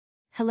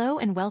Hello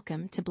and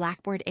welcome to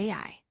Blackboard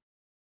AI.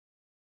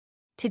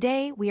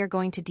 Today, we are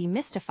going to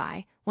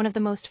demystify one of the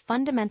most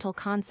fundamental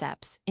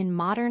concepts in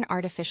modern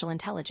artificial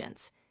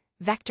intelligence,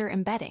 vector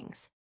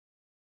embeddings.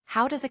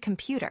 How does a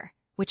computer,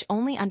 which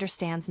only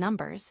understands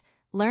numbers,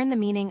 learn the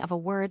meaning of a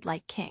word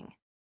like king?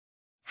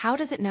 How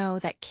does it know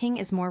that king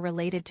is more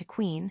related to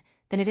queen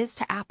than it is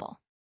to apple?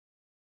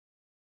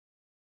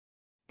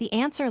 The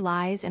answer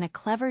lies in a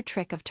clever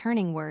trick of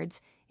turning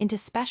words into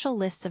special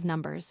lists of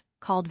numbers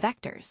called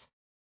vectors.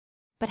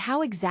 But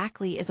how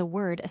exactly is a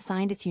word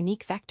assigned its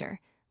unique vector?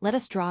 Let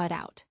us draw it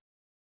out.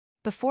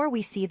 Before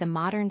we see the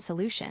modern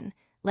solution,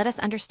 let us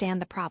understand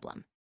the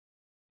problem.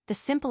 The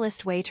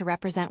simplest way to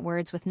represent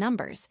words with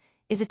numbers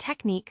is a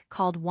technique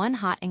called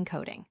one-hot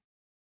encoding.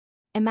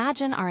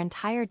 Imagine our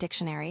entire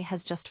dictionary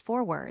has just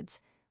 4 words.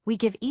 We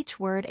give each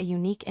word a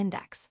unique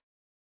index.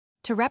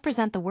 To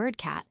represent the word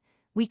cat,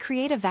 we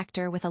create a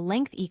vector with a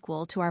length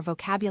equal to our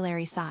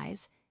vocabulary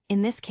size,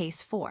 in this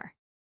case 4.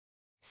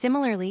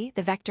 Similarly,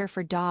 the vector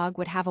for dog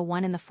would have a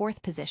 1 in the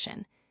 4th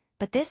position,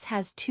 but this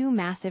has 2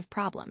 massive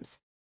problems.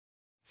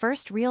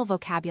 First, real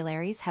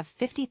vocabularies have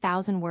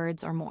 50,000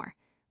 words or more,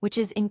 which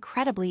is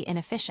incredibly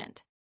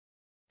inefficient.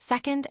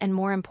 Second, and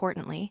more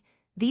importantly,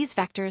 these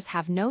vectors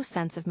have no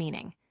sense of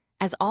meaning,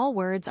 as all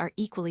words are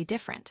equally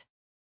different.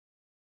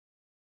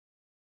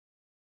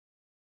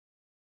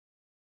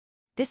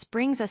 This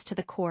brings us to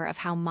the core of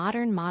how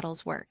modern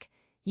models work,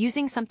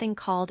 using something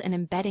called an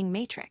embedding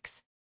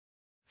matrix.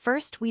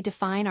 First, we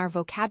define our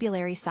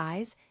vocabulary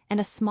size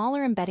and a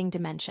smaller embedding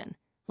dimension,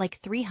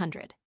 like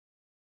 300.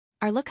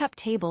 Our lookup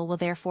table will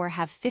therefore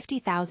have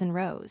 50,000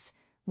 rows,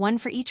 1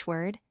 for each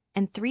word,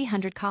 and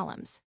 300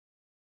 columns.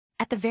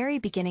 At the very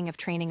beginning of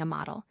training a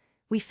model,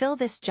 we fill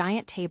this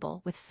giant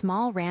table with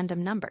small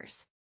random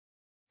numbers.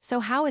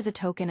 So how is a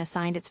token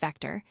assigned its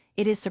vector?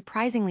 It is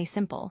surprisingly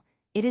simple.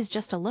 It is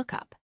just a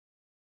lookup.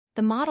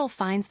 The model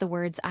finds the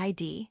word's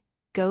ID,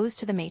 goes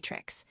to the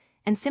matrix,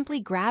 and simply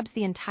grabs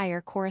the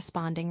entire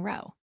corresponding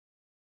row.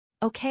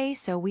 Okay,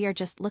 so we are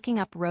just looking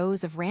up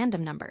rows of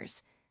random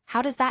numbers.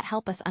 How does that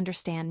help us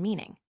understand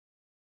meaning?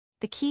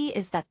 The key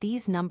is that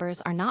these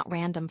numbers are not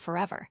random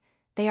forever.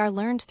 They are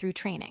learned through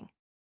training.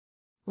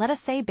 Let us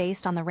say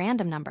based on the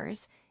random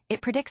numbers,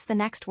 it predicts the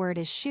next word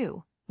is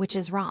shoe, which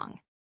is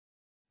wrong.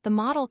 The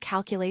model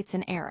calculates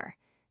an error,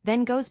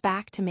 then goes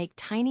back to make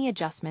tiny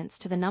adjustments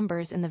to the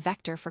numbers in the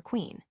vector for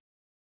queen.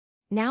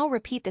 Now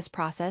repeat this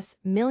process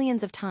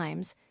millions of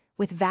times,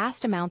 with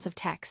vast amounts of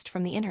text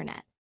from the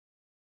internet.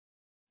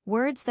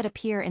 Words that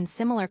appear in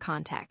similar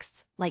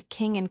contexts, like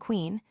king and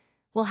queen,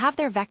 will have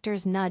their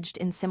vectors nudged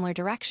in similar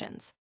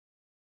directions.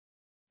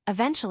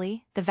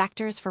 Eventually, the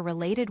vectors for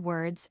related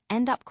words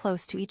end up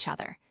close to each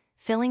other,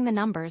 filling the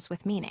numbers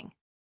with meaning.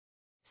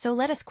 So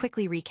let us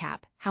quickly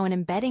recap how an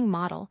embedding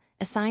model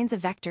assigns a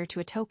vector to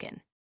a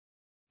token.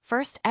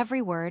 First,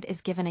 every word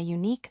is given a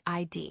unique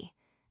ID,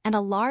 and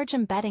a large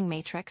embedding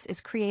matrix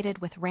is created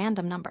with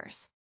random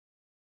numbers.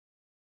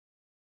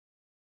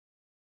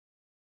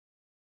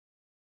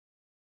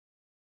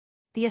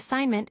 The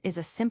assignment is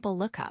a simple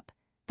lookup.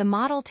 The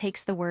model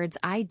takes the word's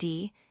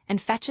ID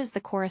and fetches the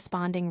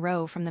corresponding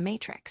row from the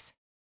matrix.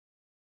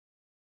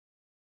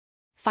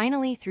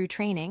 Finally, through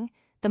training,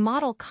 the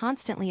model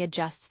constantly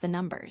adjusts the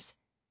numbers,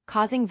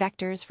 causing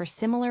vectors for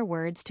similar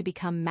words to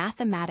become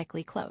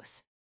mathematically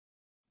close.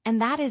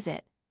 And that is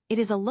it. It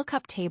is a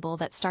lookup table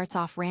that starts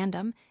off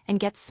random and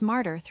gets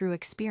smarter through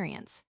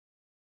experience.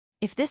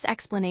 If this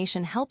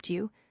explanation helped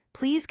you,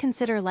 please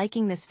consider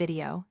liking this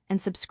video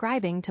and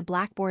subscribing to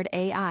Blackboard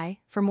AI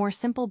for more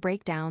simple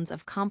breakdowns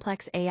of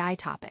complex AI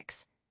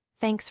topics.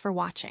 Thanks for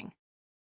watching.